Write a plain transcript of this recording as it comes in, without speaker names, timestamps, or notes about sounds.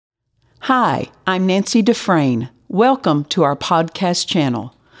Hi, I'm Nancy Dufresne. Welcome to our podcast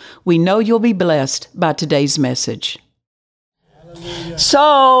channel. We know you'll be blessed by today's message.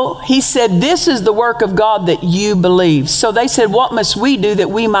 So he said, this is the work of God that you believe. So they said, what must we do that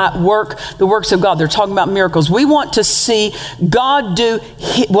we might work the works of God? They're talking about miracles. We want to see God do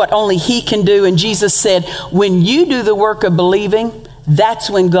what only He can do. And Jesus said, when you do the work of believing, that's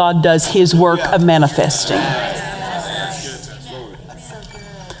when God does His work of manifesting.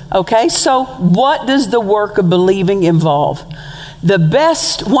 Okay, so what does the work of believing involve?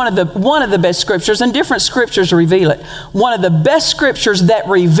 One of the best scriptures, and different scriptures reveal it. One of the best scriptures that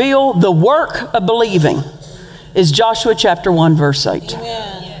reveal the work of believing is Joshua chapter 1, verse 8.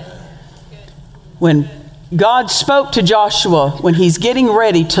 Amen. When God spoke to Joshua when he's getting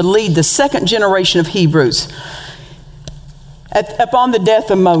ready to lead the second generation of Hebrews upon the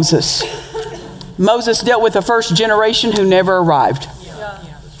death of Moses. Moses dealt with the first generation who never arrived.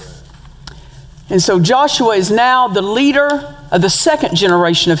 And so Joshua is now the leader of the second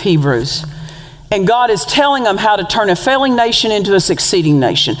generation of Hebrews. And God is telling them how to turn a failing nation into a succeeding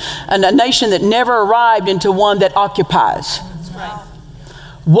nation. And a nation that never arrived into one that occupies. Right.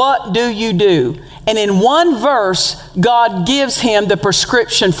 What do you do? And in one verse, God gives him the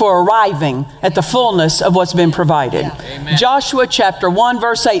prescription for arriving at the fullness of what's been provided. Yeah. Joshua chapter 1,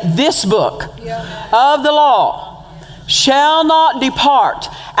 verse 8, this book of the law shall not depart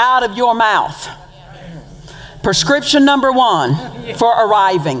out of your mouth. Prescription number one for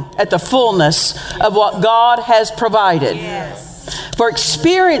arriving at the fullness of what God has provided. Yes. For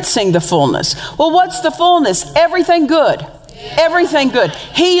experiencing the fullness. Well, what's the fullness? Everything good. Yes. Everything good.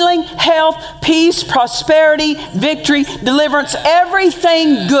 Healing, health, peace, prosperity, victory, deliverance.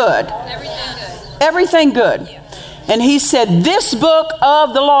 Everything good. Everything good. Everything good. Yeah. And he said, this book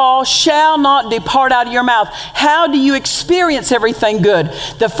of the law shall not depart out of your mouth. How do you experience everything good?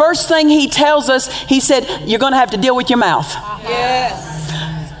 The first thing he tells us, he said, you're going to have to deal with your mouth. Yes.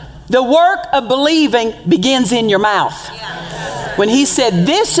 The work of believing begins in your mouth. When he said,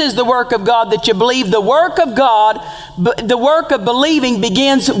 this is the work of God that you believe, the work of God, the work of believing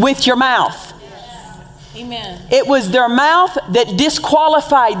begins with your mouth. Amen. It was their mouth that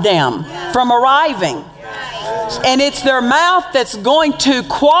disqualified them from arriving. And it's their mouth that's going to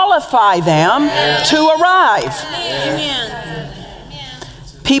qualify them to arrive. Amen.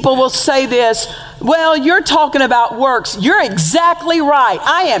 People will say this, well, you're talking about works. You're exactly right.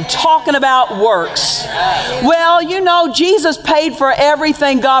 I am talking about works. Well, you know, Jesus paid for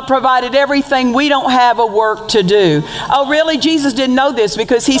everything. God provided everything. We don't have a work to do. Oh, really? Jesus didn't know this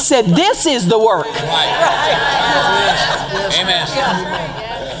because he said, this is the work. Amen.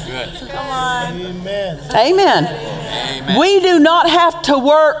 Come on. Amen. Amen. Amen. We do not have to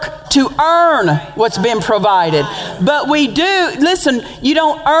work to earn what's been provided. But we do, listen, you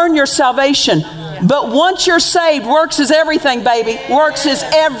don't earn your salvation. But once you're saved, works is everything, baby. Works is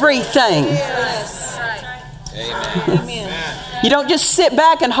everything. Yes. Amen. You don't just sit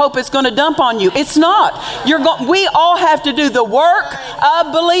back and hope it's going to dump on you. It's not. We all have to do the work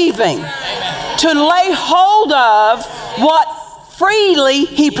of believing to lay hold of what freely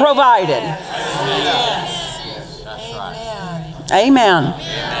He provided. Amen.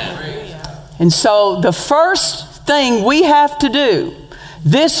 And so the first thing we have to do,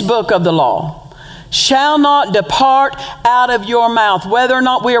 this book of the law shall not depart out of your mouth. Whether or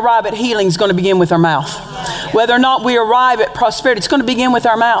not we arrive at healing is going to begin with our mouth. Whether or not we arrive at prosperity, it's going to begin with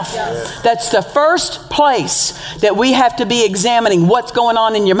our mouth. That's the first place that we have to be examining what's going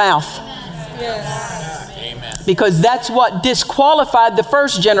on in your mouth. Because that's what disqualified the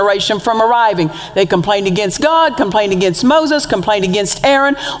first generation from arriving. They complained against God, complained against Moses, complained against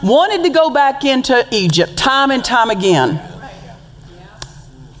Aaron, wanted to go back into Egypt time and time again.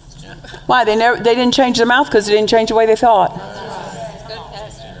 Why? They didn't change their mouth because they didn't change the way they thought.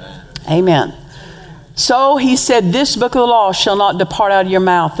 Amen. So he said, this book of the law shall not depart out of your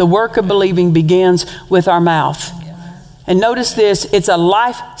mouth. The work of believing begins with our mouth. And notice this, it's a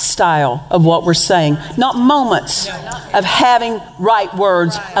lifestyle of what we're saying. Not moments of having right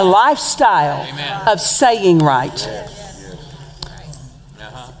words. A lifestyle of saying right.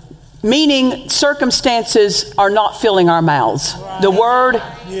 Meaning circumstances are not filling our mouths. The word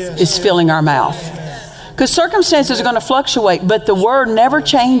is filling our mouth. Because circumstances are going to fluctuate, but the word never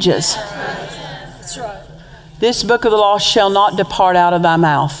changes. This book of the law shall not depart out of thy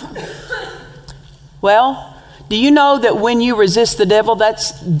mouth. Well, do you know that when you resist the devil,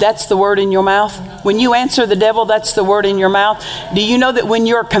 that's the word in your mouth? When you answer the devil, that's the word in your mouth. Do you know that when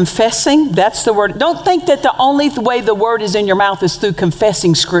you're confessing, that's the word? Don't think that the only way the word is in your mouth is through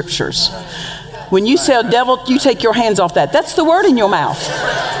confessing scriptures. When you say, devil, you take your hands off that. That's the word in your mouth.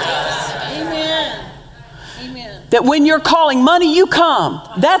 That when you're calling money, you come.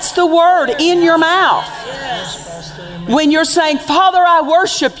 That's the word in your mouth. When you're saying, Father, I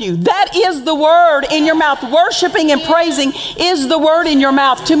worship you, that is the word in your mouth. Worshiping and praising is the word in your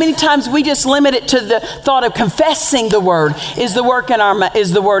mouth. Too many times we just limit it to the thought of confessing the word is the word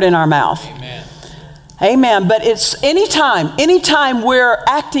in our mouth. Amen. Amen. But it's anytime we're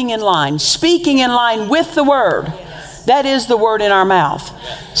acting in line, speaking in line with the word, that is the word in our mouth.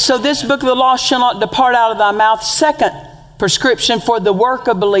 So this book of the law shall not depart out of thy mouth. Second prescription for the work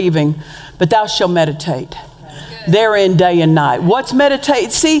of believing, but thou shalt meditate therein day and night. What's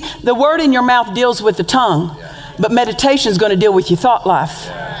meditate? See, the word in your mouth deals with the tongue, but meditation is going to deal with your thought life.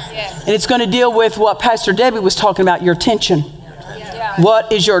 And it's going to deal with what Pastor Debbie was talking about, your attention.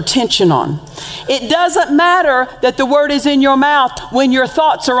 What is your attention on? It doesn't matter that the word is in your mouth when your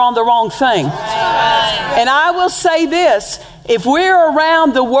thoughts are on the wrong thing. And I will say this, if we're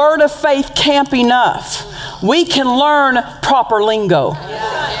around the Word of Faith camp enough, we can learn proper lingo.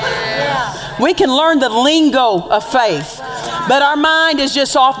 We can learn the lingo of faith. But our mind is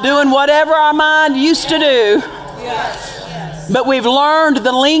just off doing whatever our mind used to do. But we've learned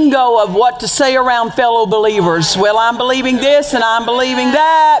the lingo of what to say around fellow believers. Well, I'm believing this and I'm believing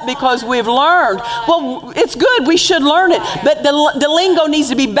that because we've learned. Well, it's good. We should learn it. But the lingo needs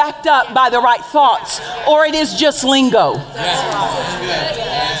to be backed up by the right thoughts, or it is just lingo.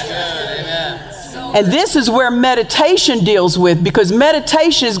 And this is where meditation deals with, because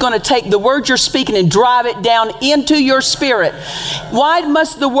meditation is going to take the word you're speaking and drive it down into your spirit. Why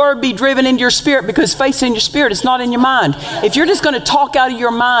must the word be driven into your spirit? Because faith's in your spirit. It's not in your mind. If you're just going to talk out of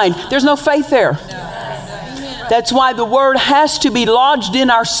your mind, there's no faith there. That's why the word has to be lodged in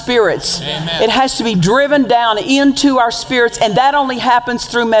our spirits. Amen. It has to be driven down into our spirits, and that only happens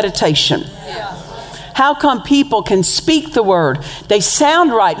through meditation. How come people can speak the word? They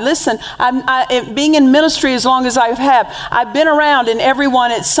sound right. Listen, being in ministry as long as I have, I've been around, and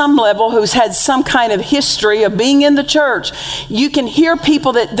everyone at some level who's had some kind of history of being in the church, you can hear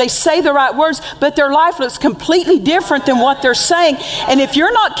people that they say the right words, but their life looks completely different than what they're saying. And if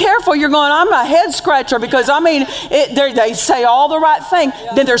you're not careful, you're going, I'm a head scratcher, because they say all the right thing.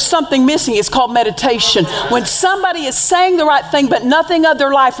 Then there's something missing. It's called meditation. When somebody is saying the right thing, but nothing of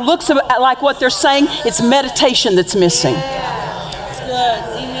their life looks like what they're saying, it's meditation that's missing.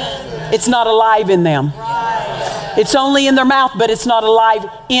 It's not alive in them. It's only in their mouth, but it's not alive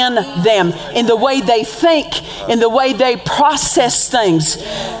in them, in the way they think, in the way they process things.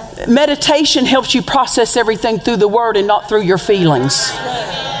 Meditation helps you process everything through the word and not through your feelings.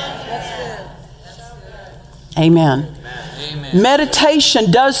 Amen.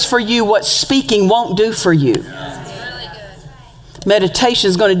 Meditation does for you what speaking won't do for you. Meditation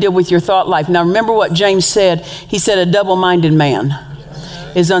is going to deal with your thought life. Now remember what James said. He said a double-minded man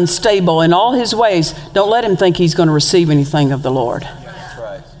is unstable in all his ways. Don't let him think he's going to receive anything of the Lord.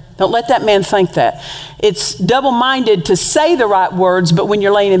 Don't let that man think that. It's double-minded to say the right words, but when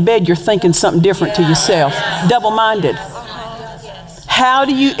you're laying in bed, you're thinking something different to yourself. Double-minded. How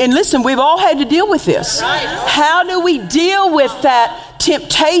do you, and listen, we've all had to deal with this. How do we deal with that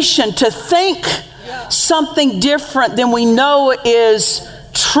temptation to think something different than we know is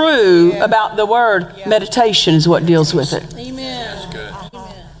true about the word? Meditation is what deals with it.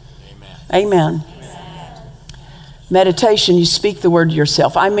 Amen. Meditation, you speak the word to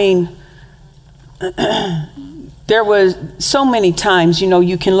yourself. I mean, there was so many times,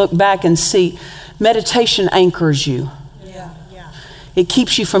 you can look back and see meditation anchors you. It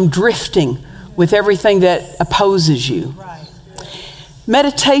keeps you from drifting with everything that opposes you.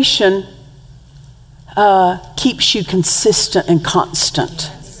 Meditation keeps you consistent and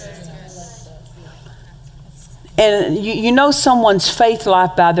constant. And you know someone's faith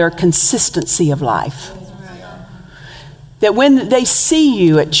life by their consistency of life. That when they see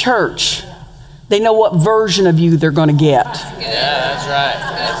you at church, they know what version of you they're going to get. Yeah, that's right.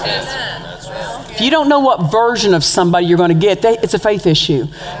 That's it. If you don't know what version of somebody you're going to get, it's a faith issue.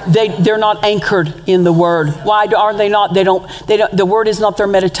 They're not anchored in the word. Why are they not? They don't. The word is not their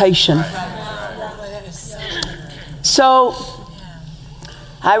meditation. So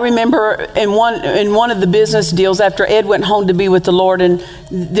I remember in one of the business deals after Ed went home to be with the Lord, and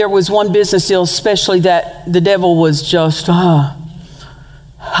there was one business deal especially that the devil was just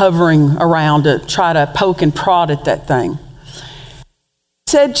hovering around to try to poke and prod at that thing. He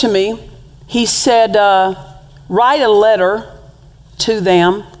said to me, write a letter to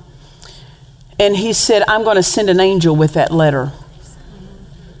them, and he said, I'm going to send an angel with that letter.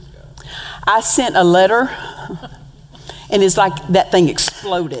 I sent a letter, and it's like that thing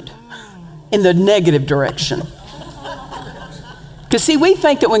exploded in the negative direction. Because see, we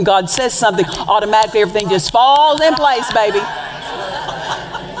think that when God says something, automatically everything just falls in place, baby.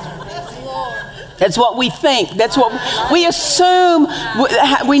 That's what we think. That's what we assume.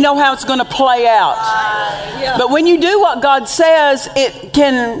 We know how it's going to play out. But when you do what God says, it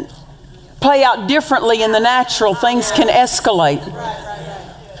can play out differently in the natural. Things can escalate.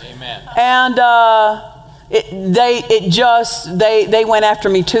 Amen. And they went after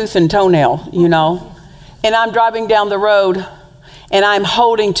me tooth and toenail, you know. And I'm driving down the road, and I'm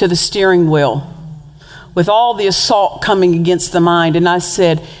holding to the steering wheel with all the assault coming against the mind. And I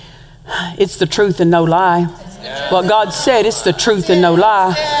said, it's the truth and no lie. What God said, it's the truth and no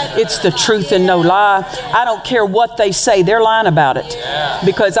lie. It's the truth and no lie. I don't care what they say. They're lying about it.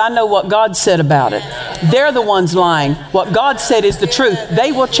 Because I know what God said about it. They're the ones lying. What God said is the truth.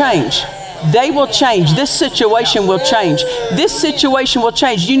 They will change. They will change. This situation will change. This situation will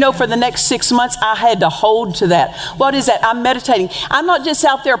change. You know, for the next 6 months, I had to hold to that. What is that? I'm meditating. I'm not just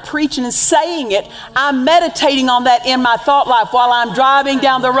out there preaching and saying it. I'm meditating on that in my thought life while I'm driving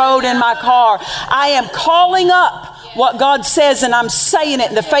down the road in my car. I am calling up what God says, and I'm saying it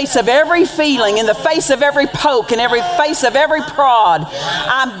in the face of every feeling, in the face of every poke, in every face of every prod.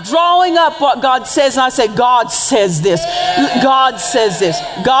 I'm drawing up what God says, and I say, God says this. God says this.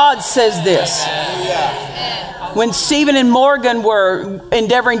 God says this. When Stephen and Morgan were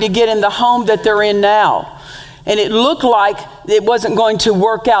endeavoring to get in the home that they're in now, and it looked like it wasn't going to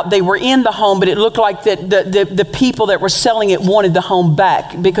work out. They were in the home, but it looked like that the people that were selling it wanted the home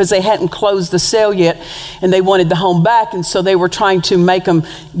back because they hadn't closed the sale yet, and they wanted the home back, and so they were trying to make them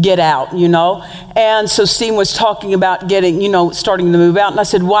get out, you know. And so Steve was talking about getting, you know, starting to move out, and I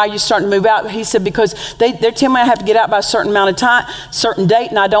said, why are you starting to move out? He said, because they're telling me I have to get out by a certain amount of time, certain date,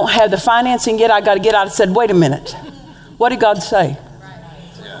 and I don't have the financing yet. I got to get out. I said, wait a minute. What did God say?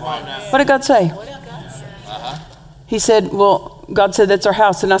 What did God say? He said, well, God said that's our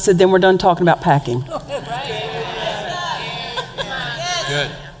house. And I said, then we're done talking about packing.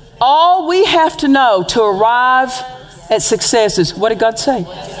 Good. All we have to know to arrive at success is, what did God say?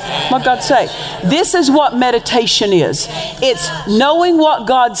 What did God say? This is what meditation is. It's knowing what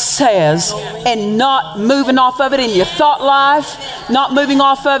God says and not moving off of it in your thought life, not moving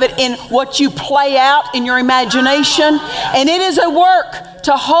off of it in what you play out in your imagination. And it is a work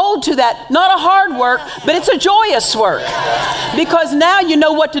to hold to that. Not a hard work, but it's a joyous work. Because now you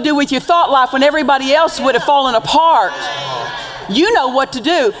know what to do with your thought life when everybody else would have fallen apart. You know what to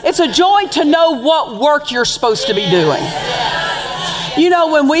do. It's a joy to know what work you're supposed to be doing. You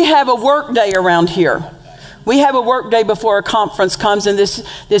know, when we have a work day around here, we have a work day before a conference comes, and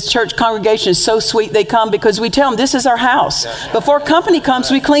this church congregation is so sweet. They come because we tell them this is our house. Before company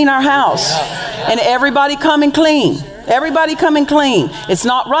comes, we clean our house. And everybody come and clean. Everybody come and clean. It's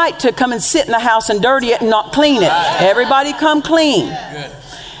not right to come and sit in the house and dirty it and not clean it. Everybody come clean.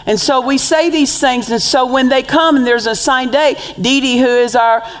 And so we say these things, and so when they come and there's an assigned day, Dee Dee, who is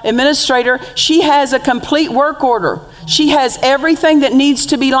our administrator, she has a complete work order. She has everything that needs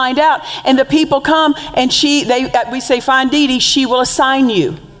to be lined out. And the people come, and we say, find Dee Dee, she will assign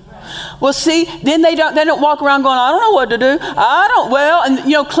you. Well, see, then they don't walk around going, I don't know what to do.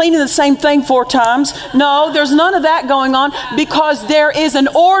 And cleaning the same thing 4 times. No, there's none of that going on, because there is an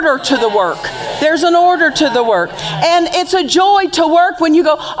order to the work. There's an order to the work. And it's a joy to work when you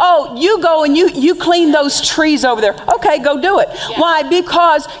go, oh, you go and you clean those trees over there. Okay, go do it. Yeah. Why?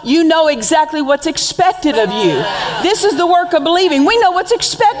 Because you know exactly what's expected of you. This is the work of believing. We know what's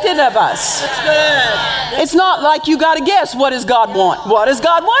expected of us. It's not like you got to guess, what does God want? What does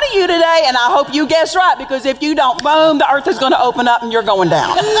God want of you today? And I hope you guess right, because if you don't, boom, the earth is going to open up and you're going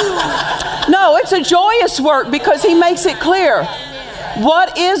down. No, it's a joyous work, because he makes it clear.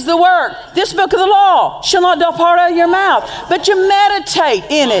 What is the work? This book of the law shall not depart out of your mouth, but you meditate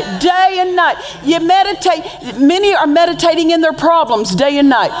in it day and night. You meditate. Many are meditating in their problems day and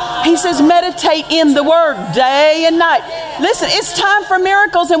night. He says meditate in the word day and night. Listen, it's time for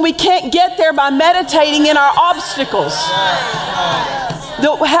miracles, and we can't get there by meditating in our obstacles.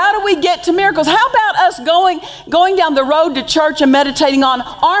 How do we get to miracles? How about us going down the road to church and meditating on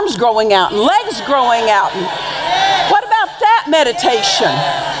arms growing out and legs growing out? And what about that meditation?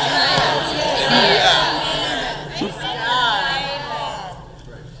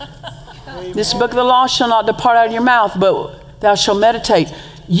 This book of the law shall not depart out of your mouth, but thou shalt meditate.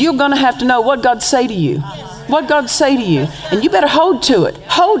 You're going to have to know what God say to you. What God say to you. And you better hold to it.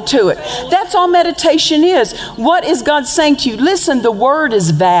 Hold to it. That's all meditation is. What is God saying to you? Listen, the word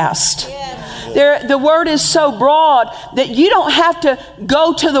is vast. The word is so broad that you don't have to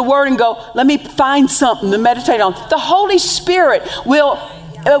go to the word and go, let me find something to meditate on. The Holy Spirit will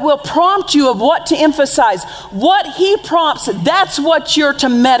It will prompt you of what to emphasize. What he prompts, that's what you're to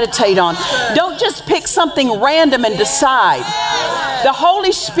meditate on. Don't just pick something random and decide. The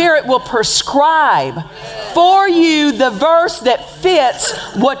Holy Spirit will prescribe for you the verse that fits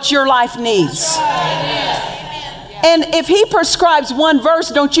what your life needs. And if he prescribes one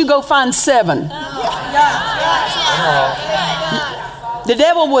verse, don't you go find 7. The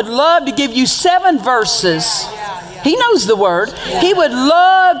devil would love to give you 7 verses. He knows the word. He would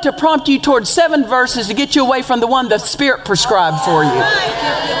love to prompt you towards 7 verses to get you away from the one the Spirit prescribed for you.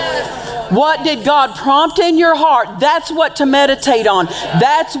 What did God prompt in your heart? That's what to meditate on.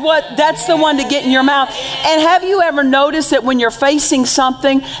 That's the one to get in your mouth. And have you ever noticed that when you're facing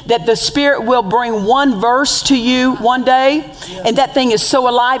something, that the Spirit will bring one verse to you one day, and that thing is so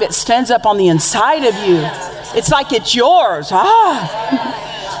alive it stands up on the inside of you. It's like it's yours.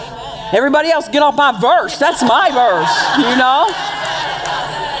 Everybody else get off my verse. That's my verse, you know?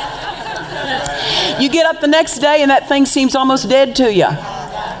 You get up the next day and that thing seems almost dead to you.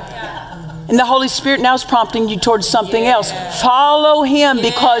 And the Holy Spirit now is prompting you towards something else. Follow him,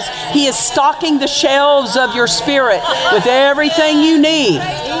 because he is stocking the shelves of your spirit with everything you need.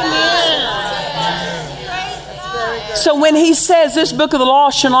 So when he says this book of the law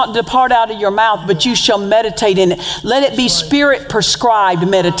shall not depart out of your mouth, but you shall meditate in it, let it be Spirit prescribed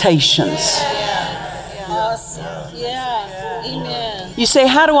meditations. You say,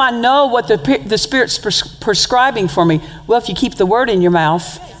 how do I know what the Spirit's prescribing for me? Well, if you keep the word in your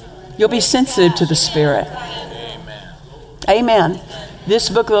mouth, you'll be sensitive to the Spirit. Amen. This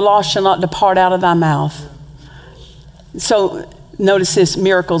book of the law shall not depart out of thy mouth. So notice this,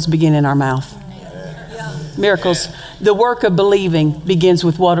 miracles begin in our mouth. Miracles. The work of believing begins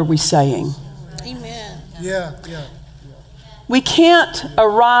with what are we saying? Amen. Yeah. We can't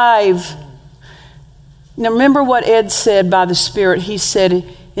arrive. Now remember what Ed said by the Spirit. He said,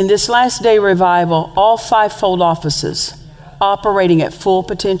 in this last day revival, all 5-fold offices operating at full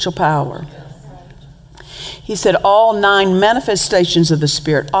potential power. He said all 9 manifestations of the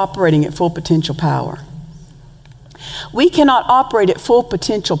Spirit operating at full potential power. We cannot operate at full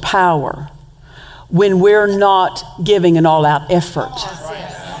potential power when we're not giving an all-out effort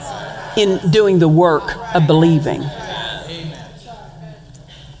in doing the work of believing.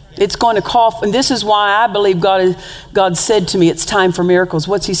 It's going to call, and this is why I believe God said to me, it's time for miracles.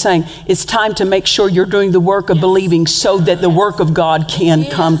 What's he saying? It's time to make sure you're doing the work of believing so that the work of God can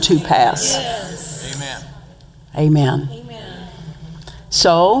come to pass. Amen.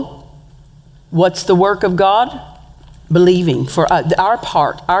 So, what's the work of God? Believing for our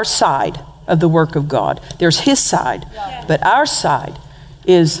part, our side of the work of God. There's his side, but our side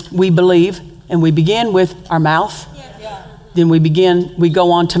is we believe, and we begin with our mouth. Then we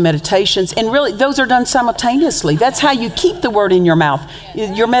go on to meditations, and really those are done simultaneously. That's how you keep the word in your mouth.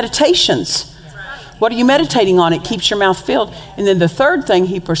 Your meditations. What are you meditating on? It keeps your mouth filled. And then the third thing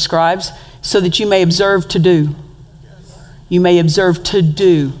he prescribes, so that you may observe to do. You may observe to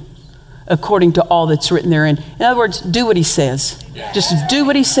do according to all that's written therein. In other words, do what he says. Just do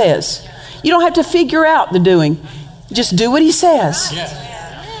what he says. You don't have to figure out the doing. Just do what he says.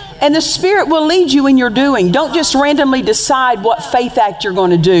 And the Spirit will lead you in your doing. Don't just randomly decide what faith act you're going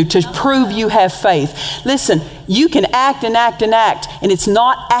to do to prove you have faith. Listen, you can act and act and act, and it's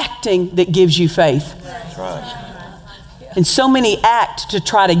not acting that gives you faith. That's right. And so many act to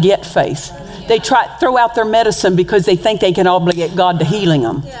try to get faith. They throw out their medicine because they think they can obligate God to healing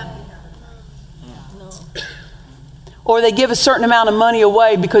them. Or they give a certain amount of money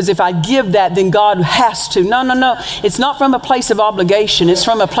away because if I give that, then God has to. No. It's not from a place of obligation. It's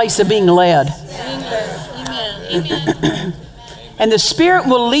from a place of being led. Amen. And the Spirit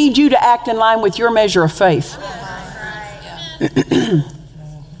will lead you to act in line with your measure of faith.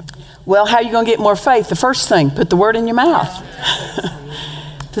 Well, how are you going to get more faith? The first thing, put the word in your mouth.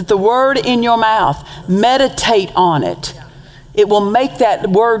 Put the word in your mouth. Meditate on it. It will make that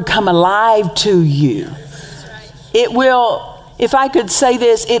word come alive to you. It will, if I could say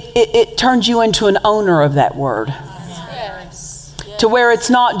this, it turns you into an owner of that word. Yes. To where it's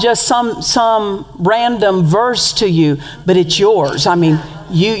not just some random verse to you, but it's yours. I mean,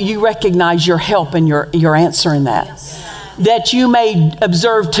 you recognize your help and your answer in that. That you may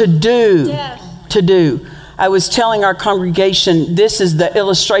observe to do. To do. I was telling our congregation, this is the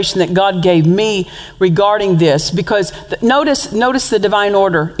illustration that God gave me regarding this. Because notice the divine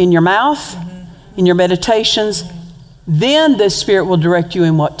order in your mouth, in your meditations. Then the Spirit will direct you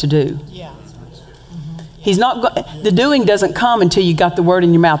in what to do. He's not the doing doesn't come until you got the word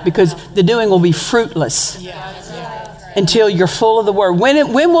in your mouth, because the doing will be fruitless until you're full of the word.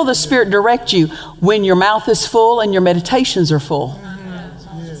 When will the Spirit direct you? When your mouth is full and your meditations are full.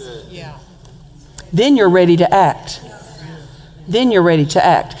 then you're ready to act. Then you're ready to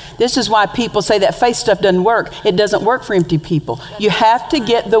act. This is why people say that faith stuff doesn't work. It doesn't work for empty people. You have to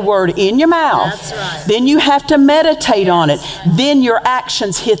get the word in your mouth. That's right. Then you have to meditate on it. Then your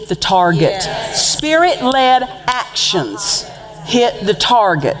actions hit the target. Yes. Spirit-led actions hit the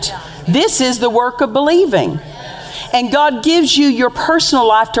target. This is the work of believing. And God gives you your personal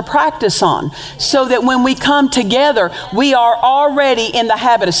life to practice on, so that when we come together, we are already in the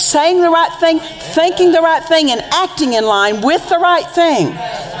habit of saying the right thing, thinking the right thing, and acting in line with the right thing.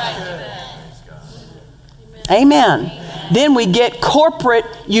 Amen. Then we get corporate,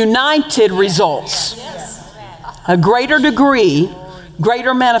 united results. A greater degree,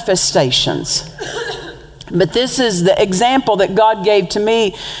 greater manifestations. But this is the example that God gave to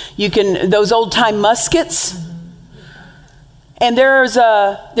me. Those old time muskets. And there was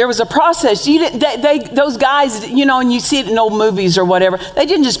a process. Those guys, and you see it in old movies or whatever, they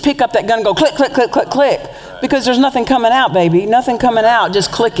didn't just pick up that gun and go click, click, click, click, click. Because there's nothing coming out, baby. Nothing coming out,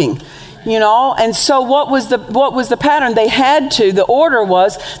 just clicking. And so what was the pattern? The order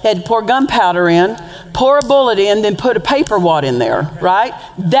was they had to pour gunpowder in, pour a bullet in, then put a paper wad in there, right?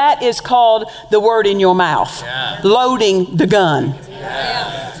 That is called the word in your mouth. Loading the gun.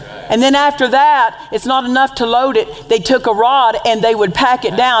 And then after that, it's not enough to load it. They took a rod and they would pack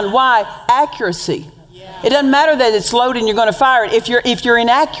it down. Why? Accuracy. It doesn't matter that it's loaded and you're going to fire it. If you're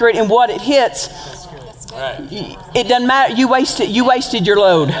inaccurate in what it hits, it doesn't matter. You wasted your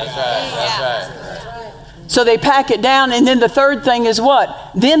load. That's right. So they pack it down, and then the third thing is what?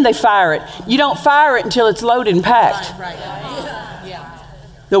 Then they fire it. You don't fire it until it's loaded and packed.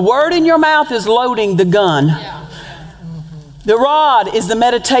 The word in your mouth is loading the gun. The rod is the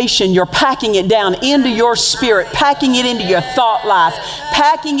meditation. You're packing it down into your spirit, packing it into your thought life,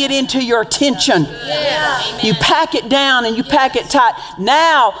 packing it into your attention. You pack it down and you pack it tight.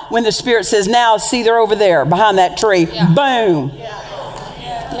 Now, when the Spirit says, now, see, they're over there behind that tree. Boom.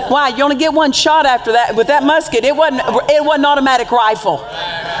 Why? You only get one shot after that. With that musket, it wasn't an automatic rifle.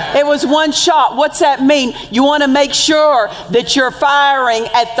 It was one shot. What's that mean? You want to make sure that you're firing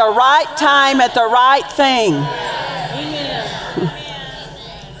at the right time, at the right thing.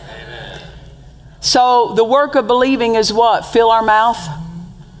 So the work of believing is what? Fill our mouth,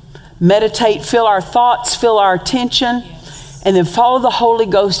 meditate, fill our thoughts, fill our attention, and then follow the Holy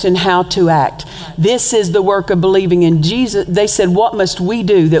Ghost in how to act. This is the work of believing in Jesus. They said, what must we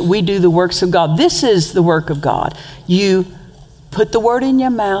do that we do the works of God? This is the work of God. You put the word in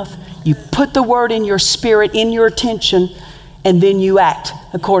your mouth, you put the word in your spirit, in your attention, and then you act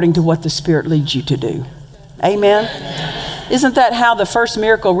according to what the Spirit leads you to do. Amen? Isn't that how the first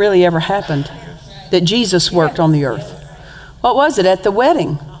miracle really ever happened? That Jesus worked on the earth. What was it? At the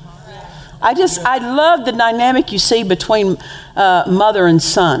wedding. I love the dynamic you see between mother and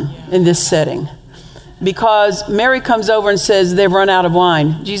son in this setting. Because Mary comes over and says, they've run out of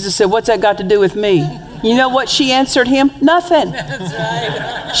wine. Jesus said, what's that got to do with me? You know what she answered him? Nothing. That's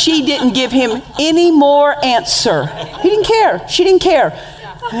right. She didn't give him any more answer. He didn't care. She didn't care.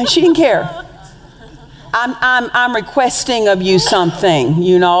 She didn't care. I'm requesting of you something,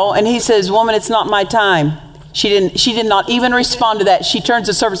 and he says, woman, it's not my time. She did not even respond to that. She turns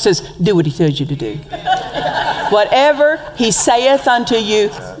to the servant and says, do what he tells you to do. Whatever he saith unto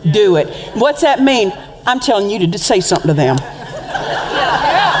you, do it. What's that mean? I'm telling you to say something to them.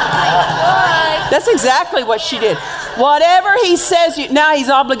 That's exactly what she did. Whatever he says, now he's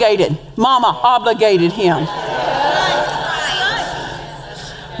obligated. Mama obligated him.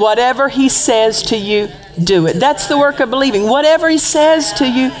 Whatever he says to you, do it. That's the work of believing. Whatever he says to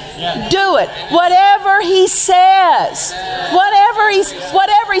you, do it. Whatever he says. Whatever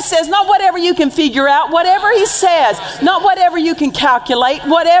he says. Not whatever you can figure out. Whatever he says. Not whatever you can calculate.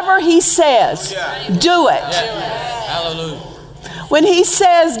 Whatever he says, do it. Hallelujah. When he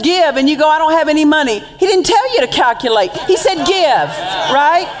says give and you go, I don't have any money, he didn't tell you to calculate. He said give,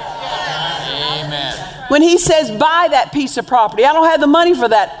 right? Amen. When he says buy that piece of property, I don't have the money for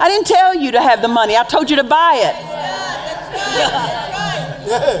that. I didn't tell you to have the money. I told you to buy it.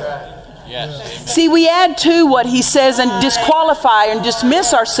 Yes. See, we add to what he says and disqualify and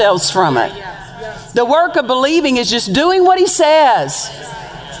dismiss ourselves from it. The work of believing is just doing what he says.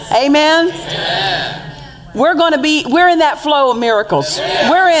 Amen? We're in that flow of miracles.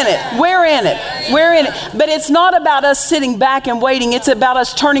 We're in it. But it's not about us sitting back and waiting. It's about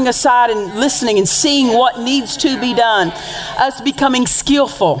us turning aside and listening and seeing what needs to be done. Us becoming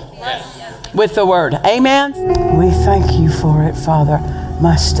skillful with the word. Amen. We thank you for it, Father.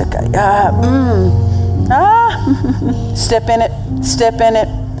 Step in it. Step in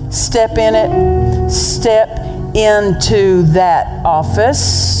it. Step in it. Step into that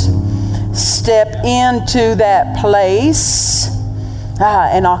office. Step into that place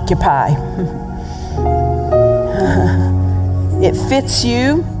and occupy. It fits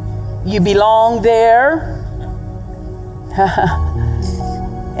you. You belong there.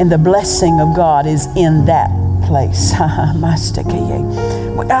 And the blessing of God is in that place.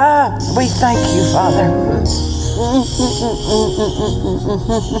 We thank you, Father.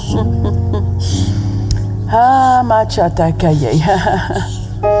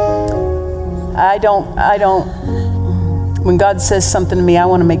 I don't, when God says something to me, I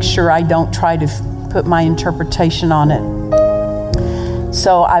want to make sure I don't try to put my interpretation on it.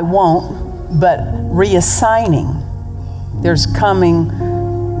 So I won't, but reassigning. There's coming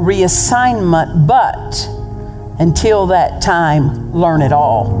reassignment, but until that time, learn it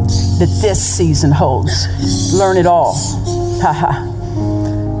all that this season holds. Learn it all.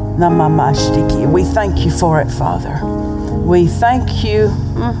 We thank you for it, Father. We thank you.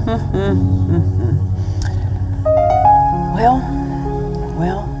 Well,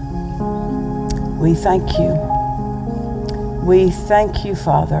 we thank you. We thank you,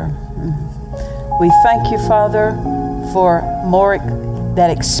 Father. We thank you, Father, for more that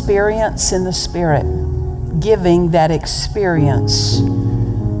experience in the Spirit, giving that experience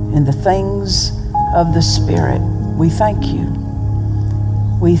in the things of the Spirit. We thank you.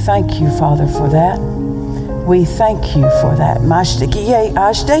 We thank you, Father, for that. We thank you for that.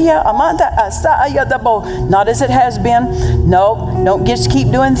 Not as it has been. No, don't just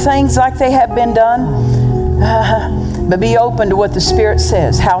keep doing things like they have been done. But be open to what the Spirit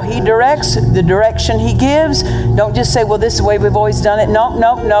says, how He directs, the direction He gives. Don't just say, well, this is the way we've always done it.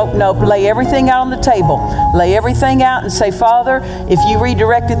 Nope. Lay everything out on the table. Lay everything out and say, Father, if you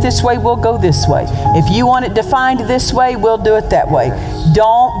redirect it this way, we'll go this way. If you want it defined this way, we'll do it that way.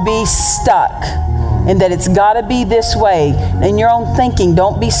 Don't be stuck in that it's got to be this way. In your own thinking,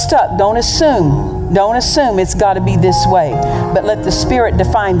 don't be stuck. Don't assume. Don't assume it's got to be this way. But let the Spirit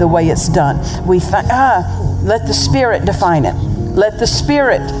define the way it's done. Let the Spirit define it. Let the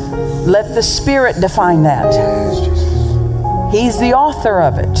Spirit define that. He's the author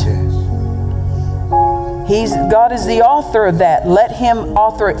of it. God is the author of that. Let Him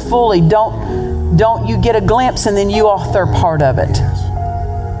author it fully. Don't you get a glimpse and then you author part of it.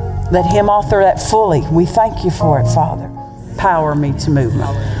 Let Him author that fully. We thank you for it, Father. Power meets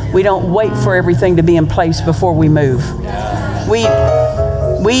movement. We don't wait for everything to be in place before we move. We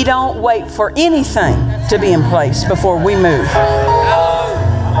don't wait for anything to be in place before we move.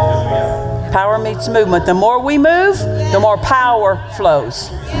 Power meets movement. The more we move, the more power flows.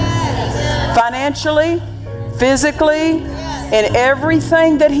 Financially, physically, in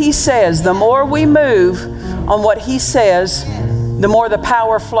everything that He says, the more we move on what He says, the more the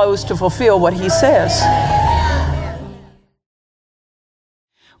power flows to fulfill what He says.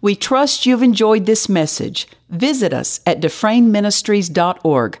 We trust you've enjoyed this message. Visit us at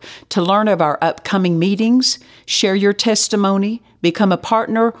DufresneMinistries.org to learn of our upcoming meetings, share your testimony, become a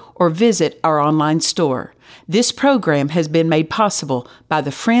partner, or visit our online store. This program has been made possible by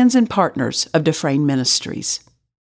the friends and partners of Dufresne Ministries.